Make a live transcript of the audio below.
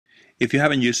If you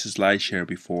haven't used Slideshare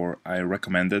before, I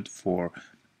recommend it for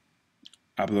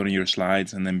uploading your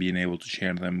slides and then being able to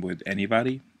share them with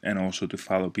anybody, and also to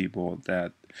follow people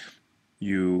that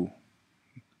you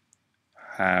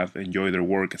have enjoyed their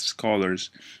work as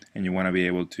scholars and you want to be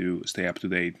able to stay up to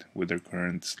date with their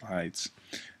current slides.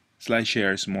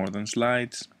 Slideshare is more than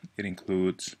slides. It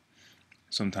includes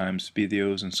sometimes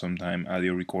videos and sometimes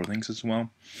audio recordings as well.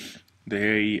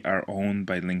 They are owned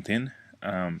by LinkedIn.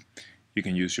 You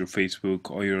can use your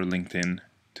Facebook or your LinkedIn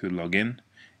to log in.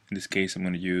 In this case, I'm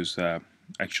going to use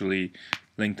actually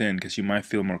LinkedIn because you might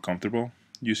feel more comfortable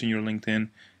using your LinkedIn,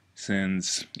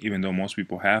 since even though most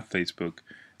people have Facebook,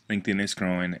 LinkedIn is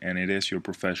growing and it is your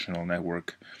professional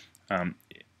network.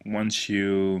 Once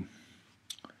you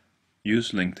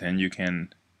use LinkedIn, you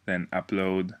can then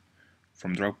upload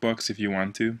from Dropbox if you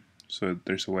want to. So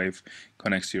there's a way it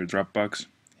connects to your Dropbox.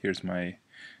 Here's my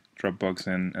Dropbox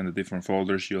and the different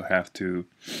folders. You'll have to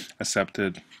accept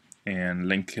it and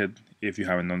link it if you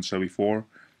haven't done so before,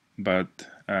 but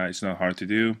it's not hard to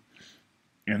do.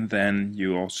 And then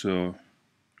you also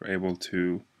are able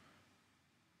to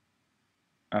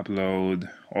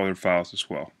upload other files as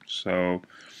well. So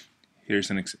here's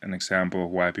an example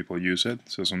of why people use it.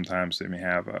 So sometimes they may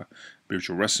have a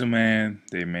virtual resume,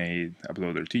 they may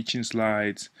upload their teaching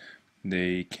slides,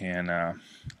 they can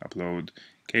upload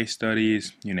case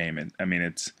studies, you name it. I mean,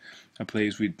 it's a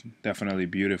place with definitely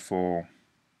beautiful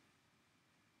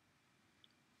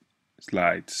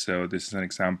slides. So this is an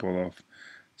example of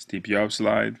Steve Jobs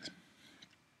slide.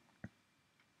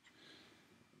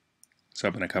 Let's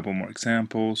open a couple more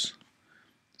examples.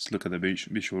 Let's look at the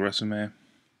visual resume.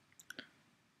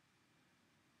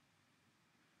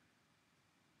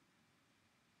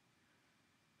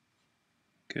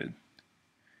 Good.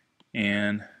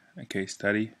 And a case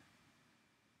study.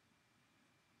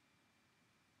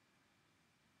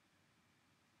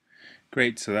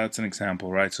 Great, so that's an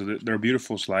example, right? So there are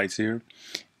beautiful slides here.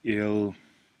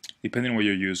 Depending on what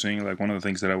you're using, like one of the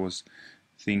things that I was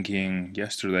thinking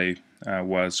yesterday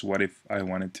was, what if I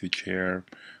wanted to share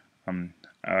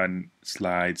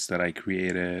slides that I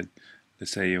created,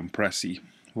 let's say on Prezi?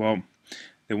 Well,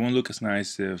 they won't look as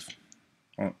nice if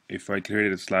I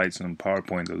created slides on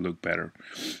PowerPoint. They'll look better.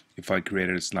 If I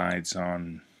created slides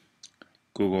on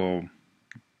Google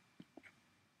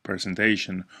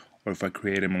presentation, or if I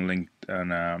create them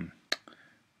on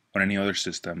any other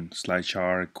system,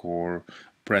 Slideshare or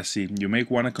Prezi, you may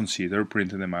want to consider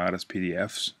printing them out as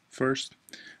PDFs first.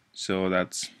 So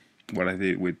that's what I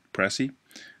did with Prezi.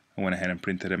 I went ahead and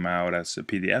printed them out as a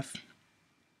PDF.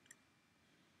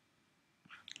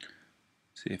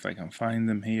 See if I can find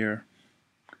them here.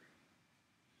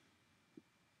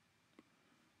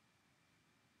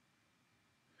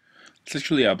 Let's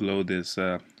actually upload this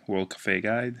World Cafe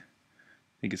guide.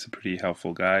 I think it's a pretty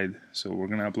helpful guide, so we're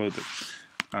gonna upload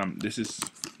it. This is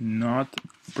not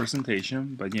a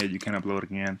presentation, but yeah, you can upload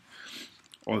again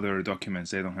other documents.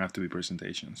 They don't have to be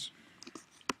presentations.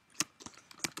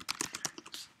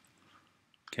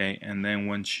 Okay, and then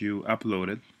once you upload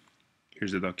it,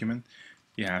 here's the document.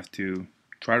 You have to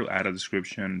try to add a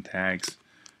description, tags,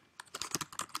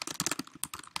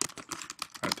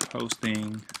 add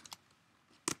hosting,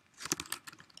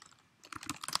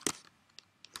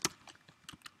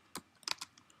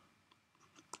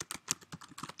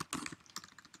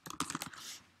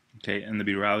 okay, and the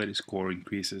virality score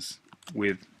increases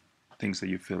with things that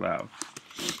you fill out.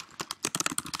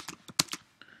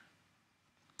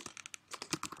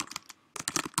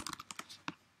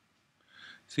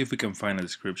 See if we can find a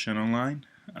description online.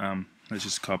 Let's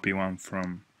just copy one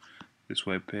from this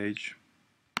web page.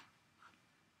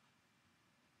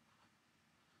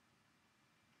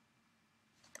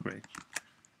 Great.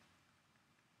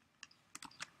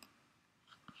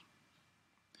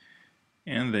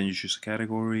 And then you choose a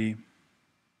category, in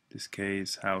this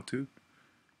case how to,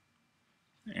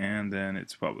 and then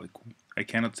it's public. I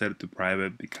cannot set it to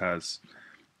private because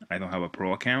I don't have a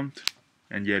pro account,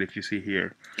 and yet if you see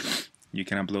here, you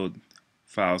can upload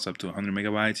files up to 100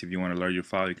 megabytes. If you want a larger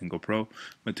file, you can go pro,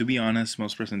 but to be honest,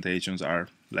 most presentations are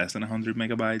less than 100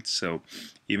 megabytes. So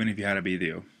even if you had a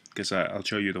video, because I'll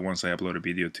show you the ones I uploaded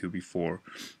video to before,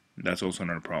 that's also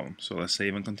not a problem. So let's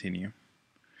save and continue.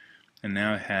 And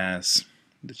now it has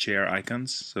the share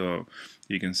icons, so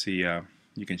you can see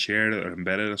you can share it or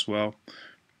embed it as well.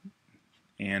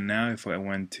 And now if I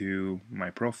went to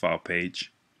my profile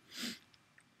page,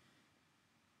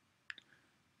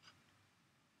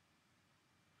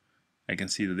 I can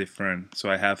see the different,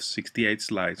 so I have 68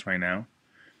 slides right now.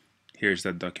 Here's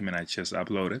that document I just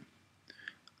uploaded,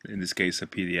 in this case a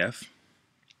PDF.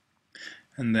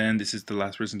 And then this is the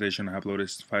last presentation I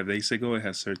uploaded 5 days ago. It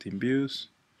has 13 views.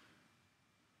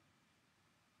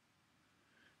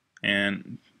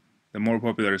 And the more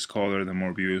popular a scholar, the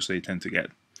more views they tend to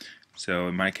get. So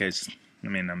in my case, I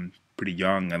mean, I'm pretty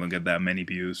young. I don't get that many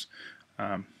views.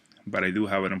 But I do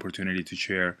have an opportunity to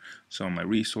share some of my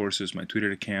resources, my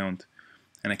Twitter account,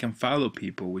 and I can follow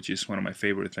people, which is one of my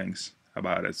favorite things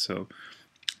about it. So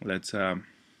let's go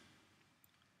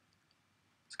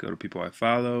to people I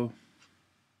follow.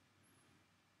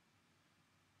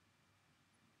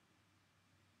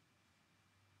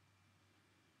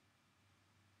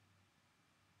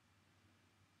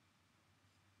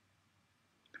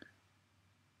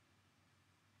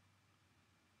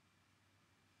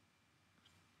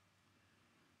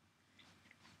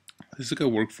 This is a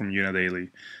work from Una Daily.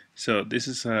 So this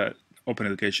is a open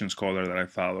education scholar that I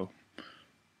follow,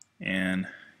 and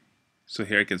so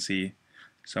here I can see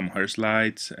some of her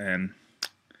slides, and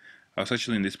I was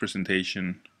actually in this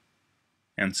presentation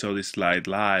and saw this slide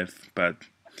live, but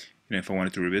if I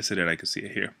wanted to revisit it, I could see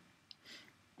it here,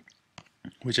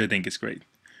 which I think is great.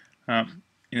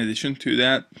 In addition to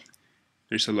that,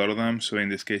 there's a lot of them. So in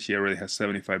this case, she already has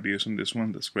 75 views on this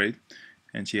one. That's great.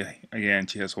 And she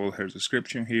has all her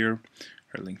description here,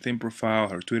 her LinkedIn profile,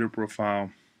 her Twitter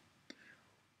profile.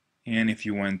 And if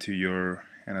you went to your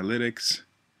analytics,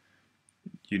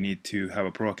 you need to have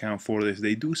a pro account for this.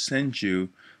 They do send you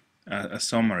a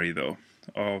summary though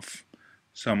of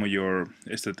some of your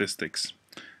statistics.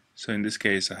 So in this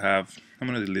case, I'm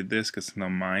going to delete this because it's not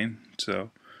mine.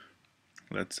 So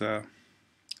let's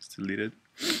delete it.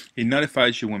 It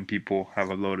notifies you when people have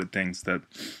uploaded things that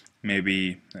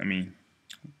maybe,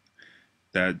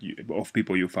 of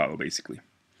people you follow basically.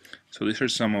 So these are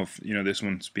some of, this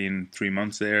one's been 3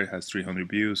 months there. It has 300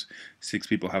 views. 6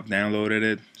 people have downloaded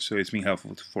it. So it's been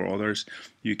helpful for others.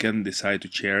 You can decide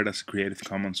to share it as a Creative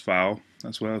Commons file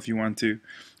as well if you want to,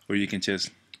 or you can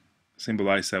just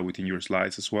symbolize that within your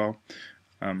slides as well.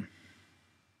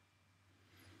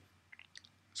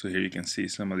 So here you can see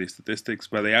some of the statistics,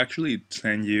 but they actually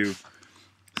send you,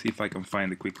 see if I can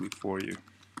find it quickly for you.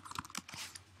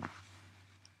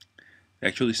 They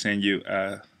actually send you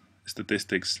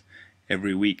statistics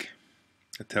every week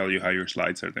that tell you how your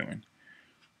slides are doing.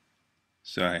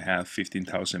 So I have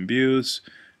 15,000 views,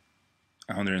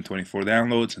 124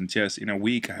 downloads, and just in a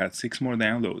week I had 6 more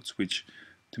downloads, which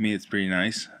to me it's pretty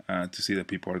nice to see that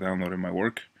people are downloading my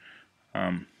work.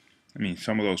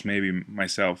 Some of those maybe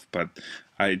myself, but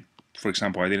for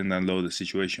example, I didn't download the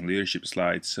situation leadership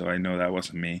slides, so I know that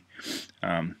wasn't me.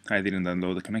 I didn't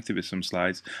download the connectivism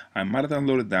slides. I might have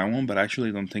downloaded that one, but I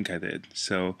actually don't think I did.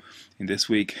 So in this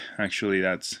week, actually,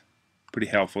 that's pretty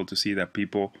helpful to see that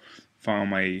people found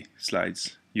my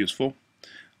slides useful.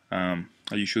 I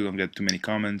usually don't get too many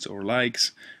comments or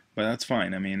likes, but that's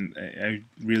fine. I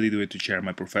really do it to share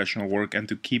my professional work and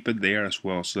to keep it there as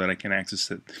well so that I can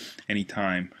access it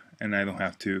anytime and I don't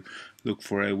have to look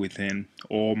for it within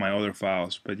all my other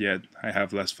files, but yet I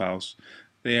have less files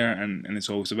there and it's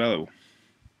always available.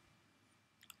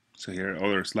 So here are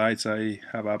other slides I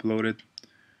have uploaded.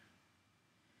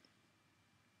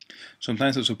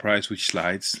 Sometimes I'm surprised which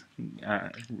slides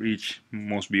reach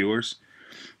most viewers.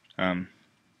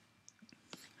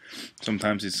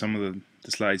 Sometimes it's some of the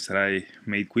slides that I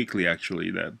made quickly actually,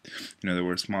 that there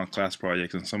were small class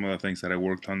projects, and some of the things that I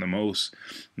worked on the most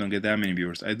don't get that many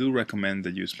viewers. I do recommend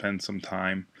that you spend some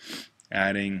time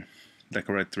adding the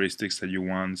characteristics that you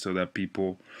want so that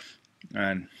people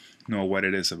know what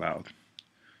it is about.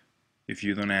 If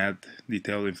you don't add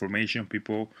detailed information,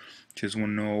 people just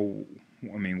won't know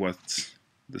what's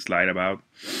the slide about.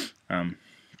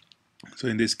 So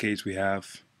in this case we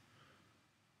have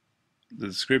the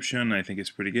description. I think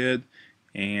it's pretty good,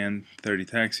 and 30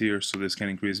 tags here, so this can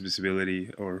increase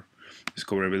visibility or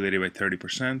discoverability by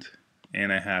 30%.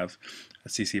 And I have a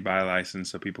CC BY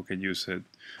license so people can use it,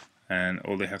 and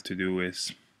all they have to do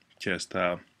is just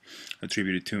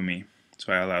attribute it to me.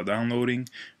 So I allow downloading.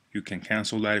 You can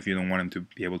cancel that if you don't want them to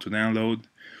be able to download.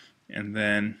 And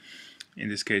then in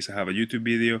this case I have a YouTube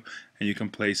video, and you can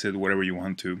place it wherever you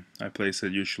want to. I place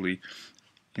it usually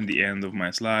in the end of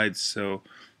my slides. So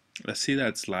let's see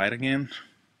that slide again.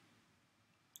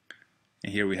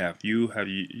 And here we have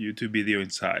YouTube video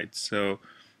inside. So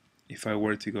if I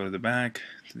were to go to the back,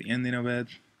 to the ending of it,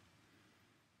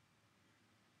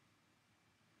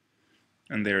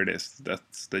 and there it is.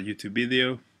 That's the YouTube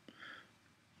video.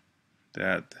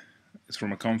 That is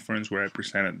from a conference where I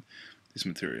presented this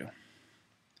material.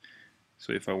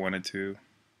 So if I wanted to,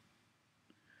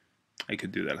 I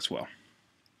could do that as well.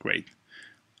 Great.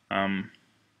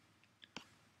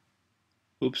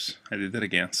 Oops, I did that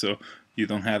again. So you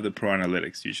don't have the Pro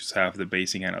Analytics, you just have the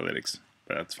basic analytics,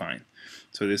 but that's fine.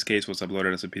 So this case was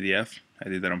uploaded as a PDF. I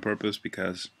did that on purpose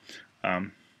because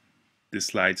the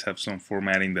slides have some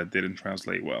formatting that didn't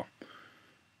translate well.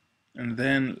 And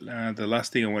then the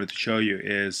last thing I wanted to show you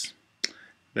is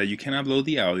that you can upload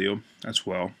the audio as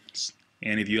well.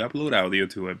 And if you upload audio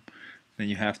to it, then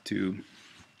you have to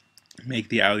make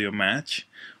the audio match,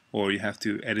 or you have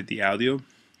to edit the audio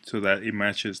so that it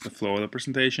matches the flow of the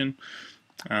presentation.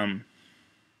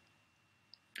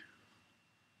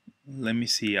 Let me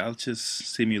see, I'll just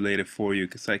simulate it for you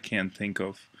because I can't think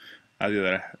of audio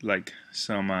that like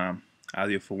some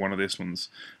audio for one of these ones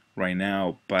right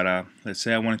now, but let's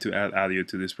say I wanted to add audio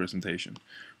to this presentation.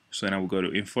 So then I will go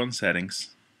to Info and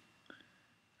Settings,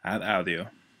 Add Audio,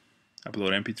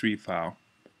 upload MP3 file.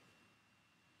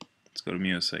 Let's go to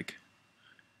Music,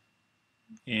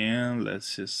 and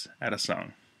let's just add a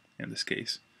song in this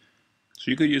case.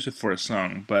 So you could use it for a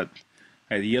song, but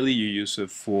ideally you use it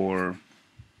for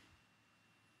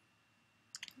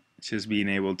just being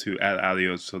able to add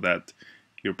audio so that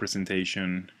your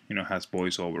presentation, you know, has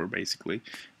voiceover basically.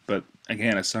 But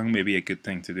again, a song may be a good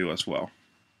thing to do as well.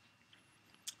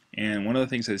 And one of the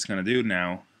things that it's going to do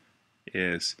now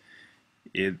is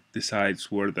it decides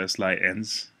where the slide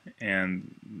ends,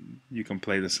 and you can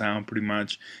play the sound pretty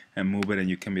much and move it, and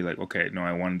you can be like, okay, no,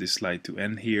 I want this slide to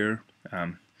end here.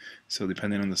 So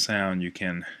depending on the sound, you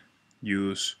can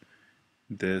use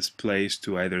this place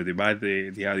to either divide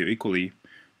the audio equally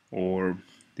or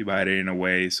divide it in a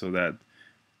way so that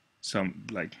some,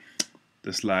 like,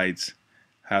 the slides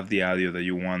have the audio that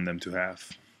you want them to have.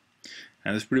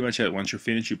 And that's pretty much it. Once you're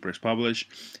finished, you press publish,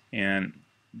 and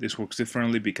this works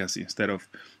differently because instead of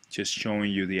just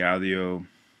showing you the audio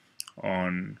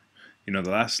on, you know,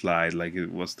 the last slide like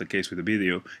it was the case with the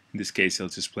video, in this case it'll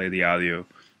just play the audio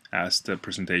as the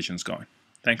presentation's going.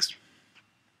 Thanks.